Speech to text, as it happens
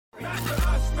Not to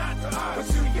us, not to us.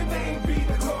 But to your name be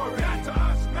the glory. Not to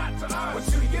us, not to us. But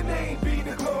to your name be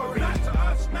the glory. Not to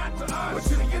us, not to us. But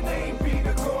to your name be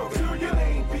the glory. To your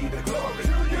name be the glory. To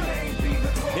your name be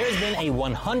the glory. There's been a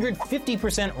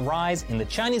 150% rise in the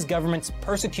Chinese government's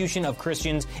persecution of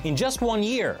Christians in just 1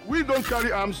 year. We don't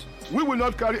carry arms. We will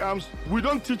not carry arms. We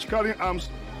don't teach carrying arms.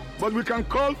 But we can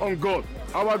call on God.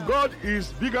 Our God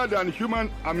is bigger than human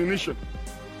ammunition.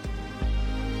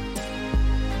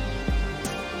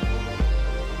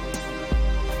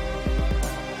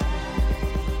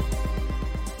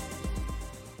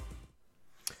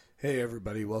 Hey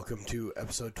everybody, welcome to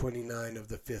episode 29 of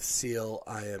The Fifth Seal.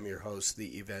 I am your host,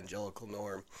 the Evangelical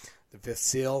Norm. The Fifth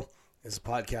Seal is a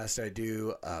podcast I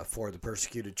do for the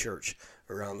persecuted church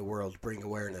around the world to bring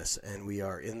awareness. And we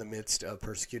are in the midst of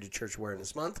Persecuted Church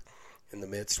Awareness Month. In the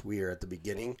midst, we are at the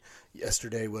beginning.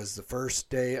 Yesterday was the first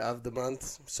day of the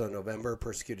month, so November,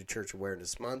 Persecuted Church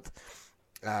Awareness Month.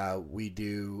 We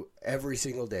do, every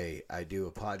single day, I do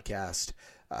a podcast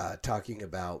talking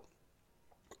about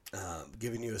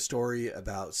giving you a story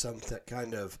about some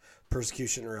kind of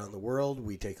persecution around the world.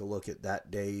 We take a look at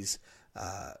that day's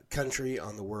country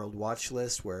on the world watch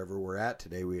list, wherever we're at.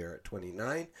 Today we are at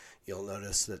 29. You'll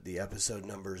notice that the episode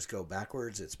numbers go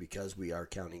backwards. It's because we are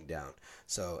counting down.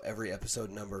 So every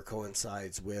episode number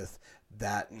coincides with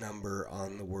that number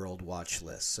on the world watch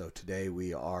list. So today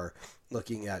we are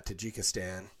looking at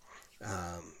Tajikistan,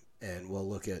 and we'll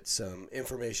look at some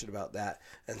information about that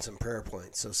and some prayer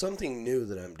points. So something new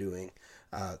that I'm doing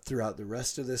throughout the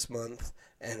rest of this month,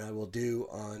 and I will do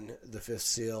on the Fifth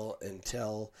Seal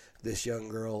until this young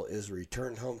girl is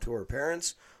returned home to her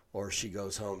parents or she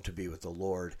goes home to be with the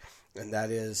Lord. And that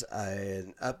is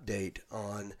an update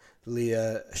on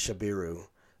Leah Shabiru.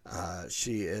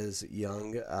 She is a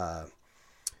young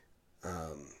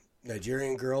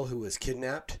Nigerian girl who was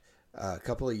kidnapped a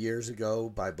couple of years ago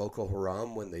by Boko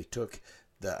Haram when they took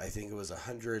I think it was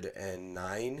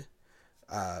 109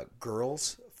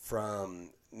 girls from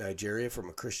Nigeria from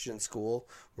a Christian school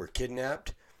were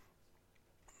kidnapped.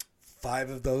 5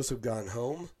 of those have gone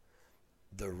home.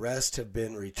 The rest have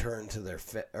been returned to their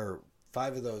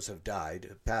 5 of those have died,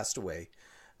 have passed away.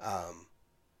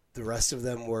 The rest of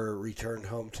them were returned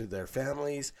home to their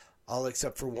families, all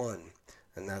except for one,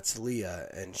 and that's Leah,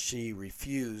 and she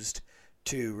refused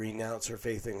to renounce her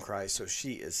faith in Christ, so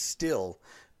she is still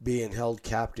being held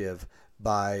captive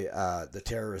by the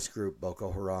terrorist group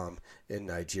Boko Haram in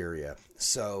Nigeria.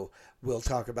 So we'll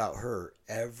talk about her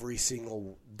every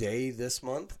single day this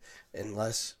month,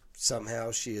 unless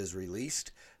somehow she is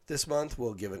released this month.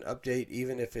 We'll give an update,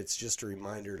 even if it's just a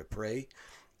reminder to pray,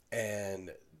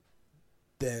 and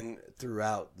then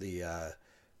throughout the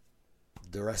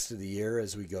rest of the year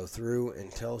as we go through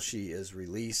until she is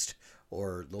released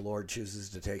or the Lord chooses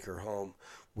to take her home,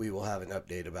 we will have an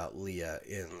update about Leah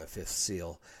in the Fifth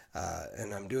Seal.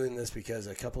 And I'm doing this because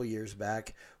a couple years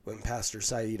back when Pastor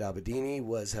Saeed Abedini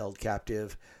was held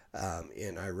captive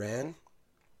in Iran,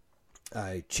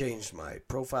 I changed my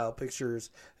profile pictures,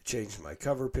 changed my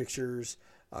cover pictures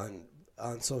on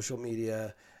social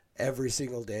media. Every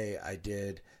single day I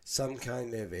did some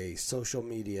kind of a social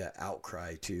media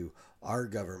outcry to our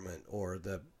government or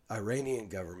the Iranian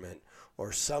government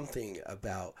or something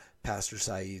about Pastor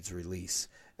Saeed's release.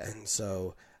 And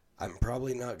so I'm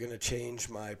probably not going to change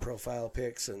my profile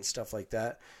pics and stuff like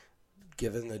that.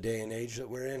 Given the day and age that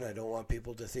we're in, I don't want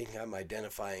people to think I'm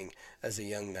identifying as a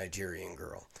young Nigerian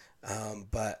girl.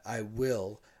 But I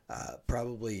will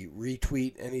probably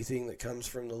retweet anything that comes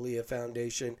from the Leah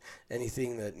Foundation,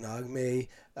 anything that Nagme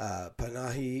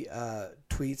Panahi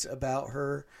tweets about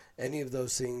her, any of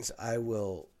those things, I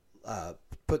will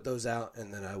put those out,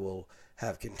 and then I will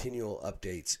have continual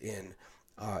updates in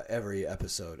every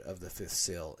episode of the Fifth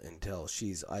Seal until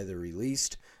she's either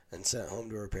released and sent home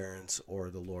to her parents or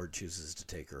the Lord chooses to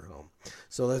take her home.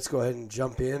 So let's go ahead and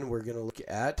jump in. We're going to look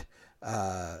at,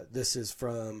 this is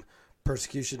from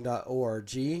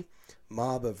persecution.org.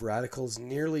 Mob of radicals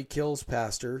nearly kills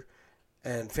pastor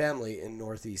and family in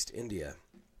northeast India.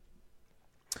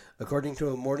 According to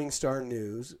Morningstar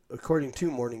News,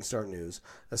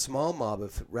 a small mob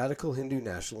of radical Hindu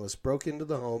nationalists broke into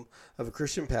the home of a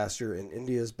Christian pastor in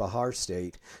India's Bihar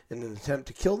state in an attempt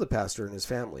to kill the pastor and his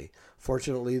family.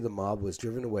 Fortunately, the mob was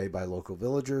driven away by local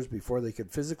villagers before they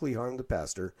could physically harm the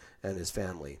pastor and his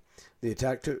family. The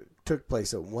attack took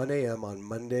place at 1 a.m. on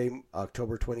Monday,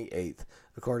 October 28th,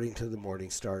 according to the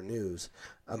Morningstar News.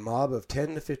 A mob of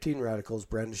 10 to 15 radicals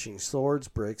brandishing swords,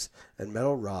 bricks, and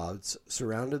metal rods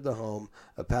surrounded the home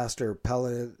of Pastor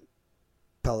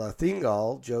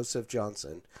Palathingal Joseph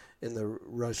Johnson in the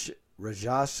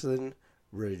Rajasan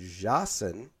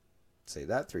say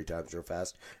that 3 times real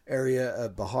fast, area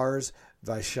of Bihar's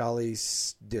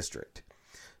Vaishali district.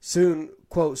 Soon,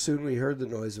 quote, soon we heard the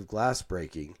noise of glass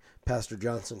breaking, Pastor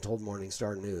Johnson told Morning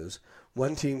Star News.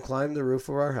 One team climbed the roof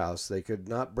of our house. They could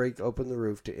not break open the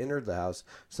roof to enter the house,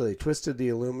 so they twisted the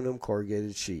aluminum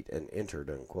corrugated sheet and entered,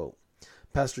 unquote.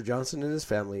 Pastor Johnson and his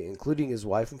family, including his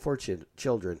wife and 4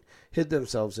 children, hid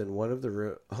themselves in one of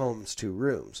the home's 2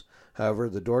 rooms. However,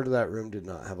 the door to that room did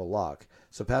not have a lock,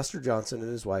 so Pastor Johnson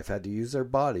and his wife had to use their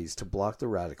bodies to block the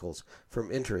radicals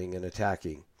from entering and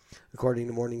attacking. According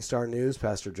to Morning Star News,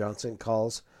 Pastor Johnson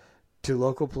calls to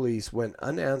local police went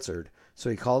unanswered, so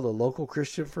he called a local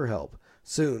Christian for help.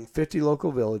 Soon, 50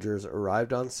 local villagers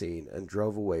arrived on scene and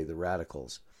drove away the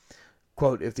radicals.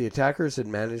 Quote, if the attackers had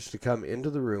managed to come into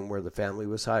the room where the family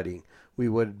was hiding, we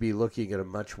would be looking at a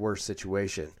much worse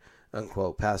situation,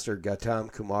 unquote. Pastor Gautam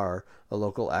Kumar, a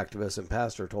local activist and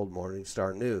pastor, told Morning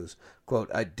Star News, quote,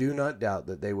 I do not doubt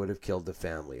that they would have killed the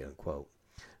family, unquote.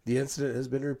 The incident has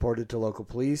been reported to local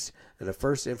police, and a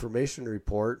first information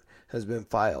report has been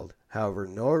filed. However,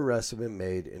 no arrests have been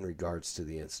made in regards to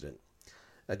the incident.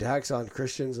 Attacks on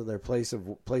Christians and their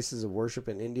places of worship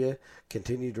in India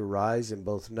continue to rise in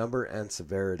both number and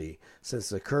severity since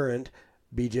the current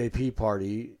BJP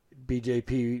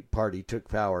party took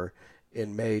power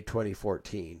in May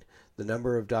 2014. The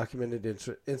number of documented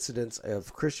incidents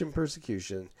of Christian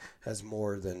persecution has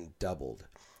more than doubled.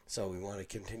 So we want to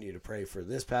continue to pray for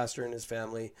this pastor and his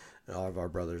family and all of our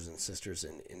brothers and sisters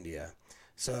in India.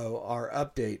 So our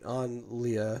update on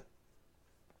Leah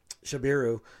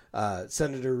Shabiru,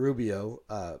 Senator Rubio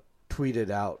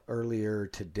tweeted out earlier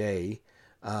today,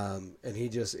 and he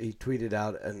tweeted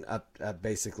out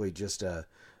basically just a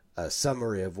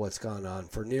summary of what's gone on.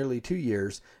 For nearly 2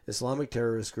 years, Islamic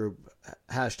terrorist group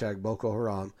hashtag Boko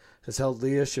Haram has held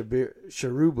Leah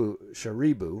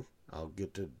Sharibu, I'll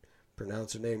get to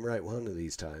pronounce her name right one of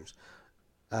these times,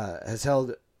 has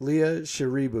held Leah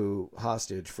Sharibu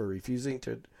hostage for refusing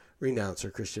to renounce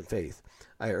her Christian faith.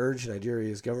 I urge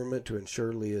Nigeria's government to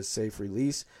ensure Leah's safe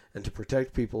release and to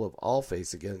protect people of all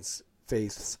faiths against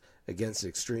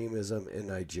extremism in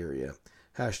Nigeria.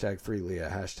 Hashtag free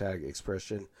Leah, hashtag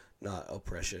expression, not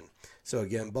oppression. So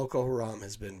again, Boko Haram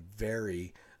has been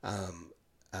very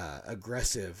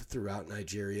aggressive throughout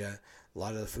Nigeria. A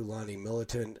lot of the Fulani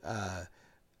militant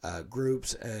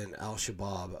groups and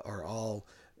Al-Shabaab are all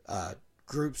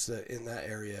groups that in that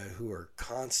area who are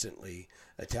constantly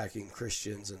attacking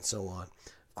Christians and so on.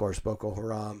 Of course, Boko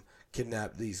Haram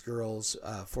kidnapped these girls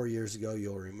 4 years ago.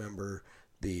 You'll remember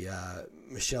the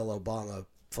Michelle Obama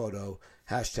photo,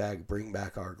 hashtag bring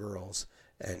back our girls.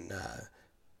 And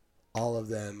all of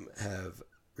them have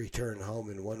returned home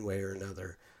in one way or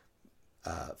another.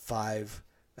 5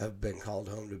 have been called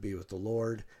home to be with the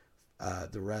Lord.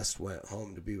 The rest went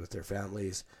home to be with their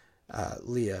families.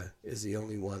 Leah is the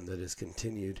only one that has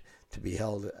continued to be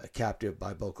held captive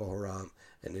by Boko Haram,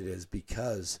 and it is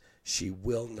because she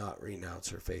will not renounce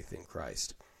her faith in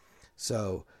Christ.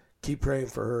 So keep praying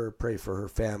for her, pray for her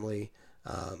family,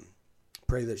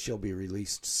 pray that she'll be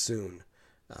released soon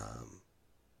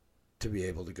to be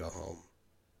able to go home.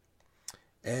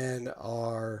 And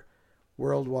our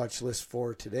World Watch list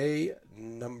for today,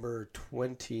 number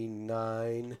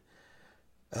 29.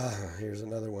 Here's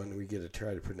another one we get to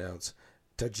try to pronounce.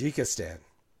 Tajikistan.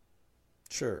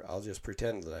 Sure, I'll just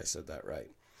pretend that I said that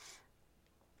right.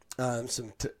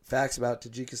 Some facts about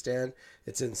Tajikistan.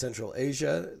 It's in Central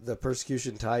Asia. The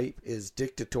persecution type is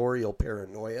dictatorial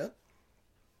paranoia.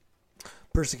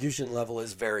 Persecution level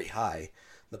is very high.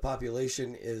 The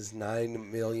population is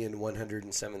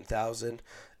 9,107,000.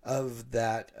 Of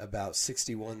that, about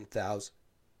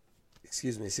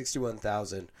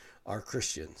 61,000 are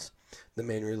Christians. The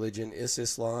main religion is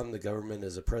Islam. The government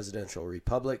is a presidential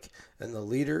republic, and the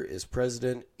leader is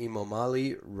President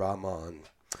Emomali Rahman.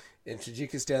 In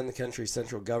Tajikistan, the country's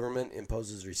central government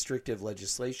imposes restrictive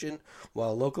legislation,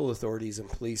 while local authorities and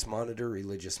police monitor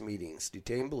religious meetings,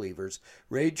 detain believers,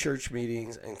 raid church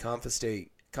meetings, and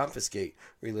confiscate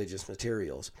religious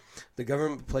materials. The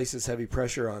government places heavy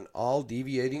pressure on all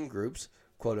deviating groups,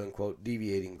 quote-unquote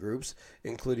deviating groups,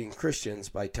 including Christians,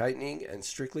 by tightening and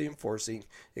strictly enforcing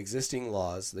existing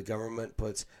laws. The government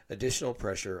puts additional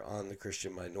pressure on the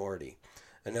Christian minority.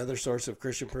 Another source of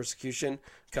Christian persecution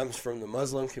comes from the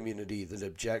Muslim community that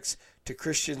objects to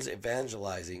Christians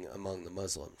evangelizing among the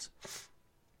Muslims.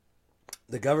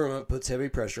 The government puts heavy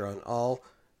pressure on all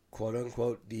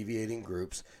quote-unquote deviating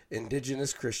groups.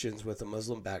 Indigenous Christians with a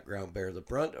Muslim background bear the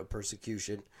brunt of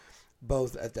persecution,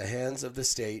 both at the hands of the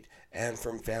state and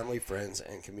from family, friends,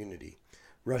 and community.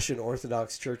 Russian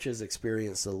Orthodox churches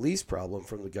experience the least problem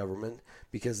from the government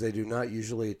because they do not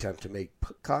usually attempt to make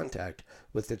contact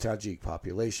with the Tajik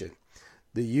population.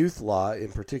 The youth law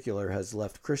in particular has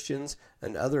left Christians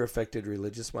and other affected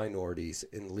religious minorities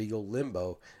in legal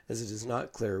limbo, as it is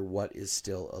not clear what is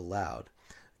still allowed.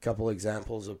 A couple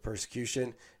examples of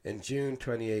persecution. In June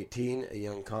 2018, a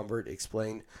young convert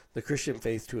explained the Christian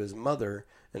faith to his mother,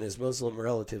 and his Muslim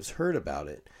relatives heard about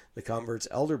it. The convert's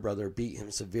elder brother beat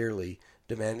him severely,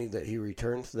 demanding that he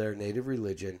return to their native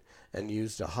religion, and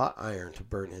used a hot iron to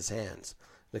burn his hands.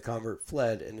 The convert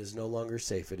fled and is no longer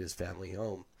safe at his family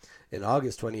home. In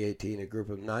August 2018, a group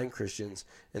of 9 Christians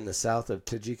in the south of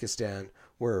Tajikistan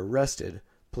were arrested.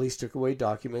 Police took away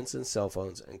documents and cell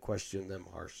phones and questioned them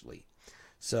harshly.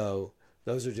 So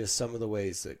those are just some of the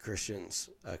ways that Christians,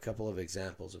 a couple of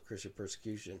examples of Christian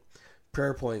persecution.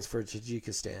 Prayer points for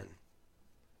Tajikistan.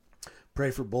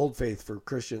 Pray for bold faith for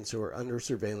Christians who are under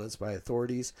surveillance by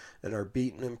authorities and are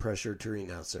beaten and pressured to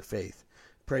renounce their faith.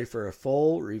 Pray for a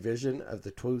full revision of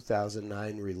the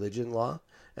 2009 religion law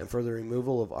and for the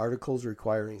removal of articles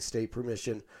requiring state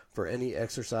permission for any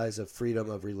exercise of freedom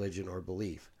of religion or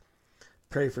belief.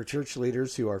 Pray for church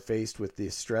leaders who are faced with the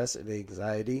stress and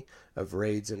anxiety of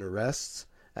raids and arrests.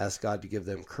 Ask God to give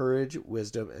them courage,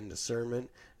 wisdom, and discernment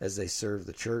as they serve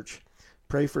the church.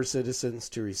 Pray for citizens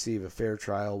to receive a fair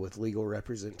trial with legal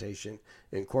representation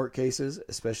in court cases,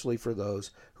 especially for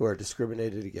those who are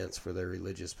discriminated against for their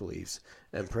religious beliefs,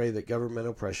 and pray that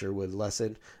governmental pressure would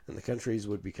lessen and the countries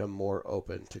would become more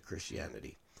open to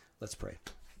Christianity. Let's pray.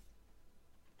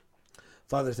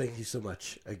 Father, thank you so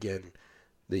much again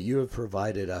that you have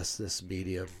provided us this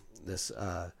medium, this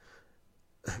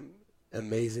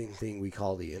amazing thing we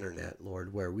call the internet,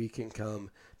 Lord, where we can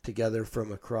come together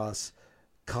from across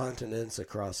continents,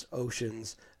 across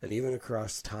oceans, and even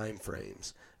across time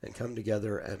frames, and come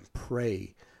together and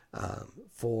pray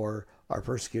for our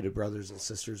persecuted brothers and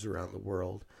sisters around the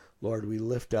world. Lord, we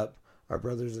lift up our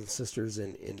brothers and sisters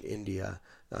in India,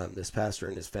 this pastor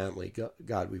and his family.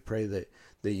 God, we pray that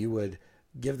you would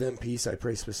give them peace. I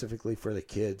pray specifically for the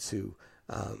kids who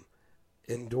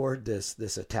endured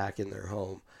this attack in their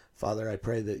home. Father, I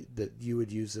pray that you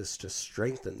would use this to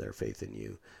strengthen their faith in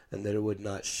you, and that it would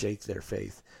not shake their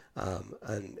faith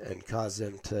and cause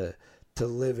them to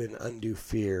live in undue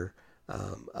fear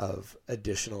of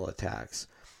additional attacks.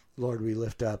 Lord, we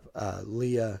lift up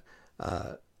Leah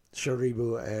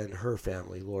Sharibu and her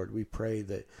family. Lord, we pray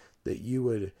that you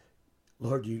would,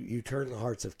 Lord, you turn the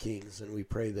hearts of kings, and we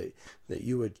pray that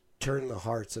you would turn the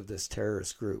hearts of this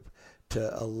terrorist group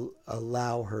to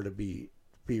allow her to be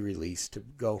released, to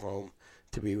go home,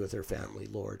 to be with her family,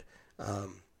 Lord.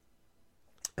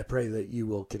 I pray that you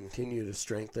will continue to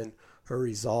strengthen her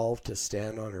resolve to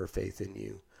stand on her faith in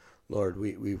you. Lord,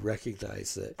 we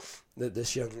recognize that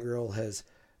this young girl has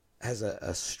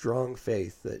a strong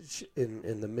faith that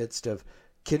in the midst of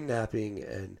kidnapping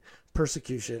and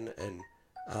persecution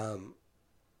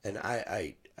and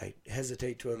I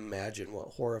hesitate to imagine what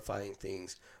horrifying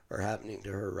things are happening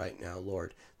to her right now,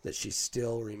 Lord, that she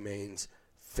still remains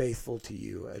faithful to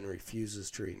you and refuses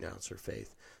to renounce her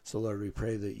faith. So, Lord, we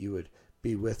pray that you would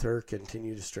be with her,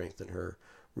 continue to strengthen her,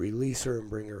 release her and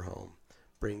bring her home.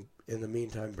 In the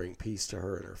meantime, bring peace to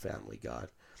her and her family, God.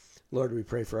 Lord, we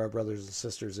pray for our brothers and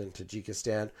sisters in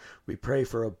Tajikistan. We pray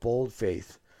for a bold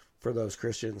faith for those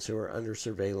Christians who are under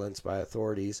surveillance by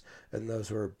authorities and those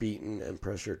who are beaten and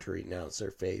pressured to renounce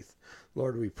their faith.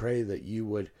 Lord, we pray that you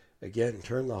would, again,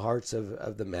 turn the hearts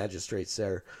of the magistrates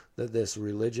there, that this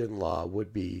religion law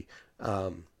would be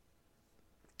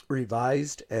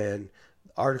revised and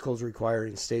articles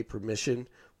requiring state permission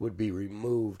would be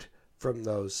removed from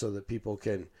those so that people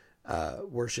can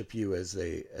worship you as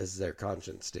their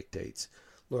conscience dictates.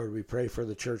 Lord, we pray for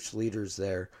the church leaders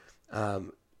there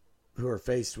who are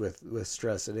faced with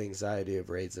stress and anxiety of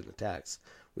raids and attacks.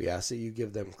 We ask that you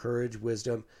give them courage,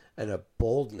 wisdom, and a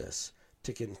boldness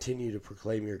to continue to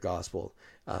proclaim your gospel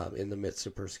in the midst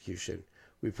of persecution.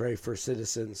 We pray for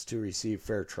citizens to receive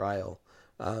fair trial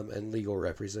and legal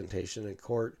representation in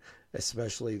court,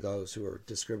 especially those who are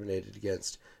discriminated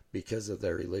against because of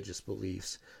their religious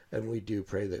beliefs. And we do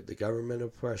pray that the governmental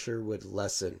pressure would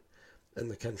lessen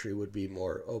and the country would be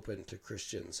more open to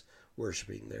Christians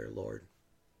worshiping their Lord.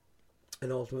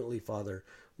 And ultimately, Father,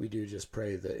 we do just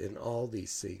pray that in all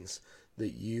these things,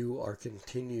 that you are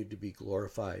continued to be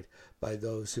glorified by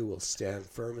those who will stand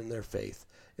firm in their faith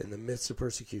in the midst of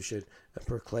persecution and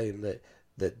proclaim that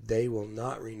they will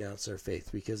not renounce their faith,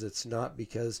 because it's not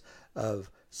because of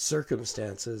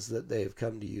circumstances that they have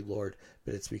come to you, Lord,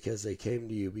 but it's because they came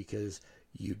to you because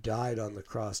you died on the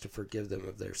cross to forgive them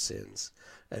of their sins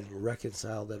and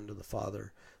reconcile them to the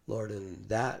Father. Lord, and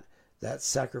that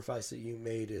sacrifice that you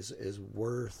made is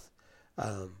worth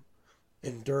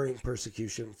enduring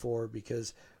persecution for,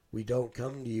 because we don't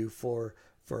come to you for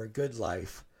a good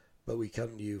life, but we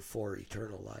come to you for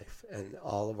eternal life. And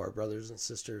all of our brothers and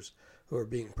sisters who are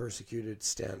being persecuted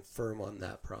stand firm on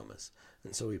that promise.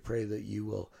 And so we pray that you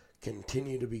will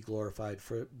continue to be glorified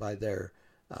by their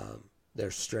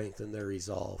strength and their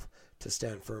resolve to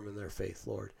stand firm in their faith,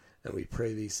 Lord. And we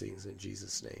pray these things in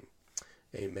Jesus' name.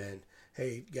 Amen.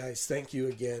 Hey, guys, thank you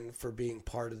again for being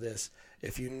part of this.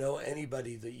 If you know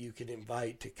anybody that you can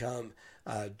invite to come,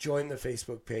 join the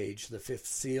Facebook page, The Fifth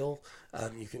Seal.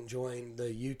 You can join the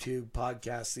YouTube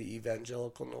podcast, The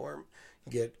Evangelical Norm.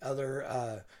 Get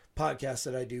other podcasts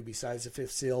that I do besides The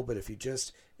Fifth Seal. But if you're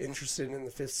just interested in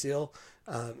The Fifth Seal,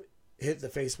 hit the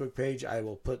Facebook page. I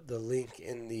will put the link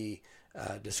in the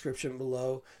description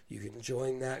below. You can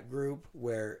join that group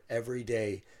where every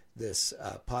day this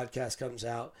podcast comes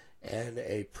out, and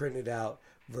a printed out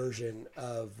version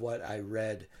of what I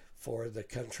read for the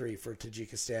country, for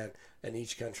Tajikistan, and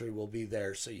each country will be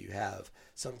there, so you have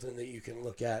something that you can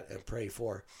look at and pray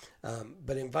for.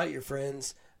 But invite your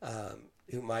friends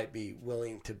who might be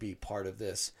willing to be part of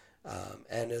this.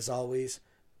 And as always,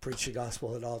 preach the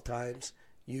gospel at all times.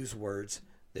 Use words.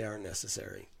 They are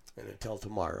necessary. And until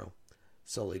tomorrow,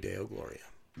 Soli Deo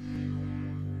Gloria.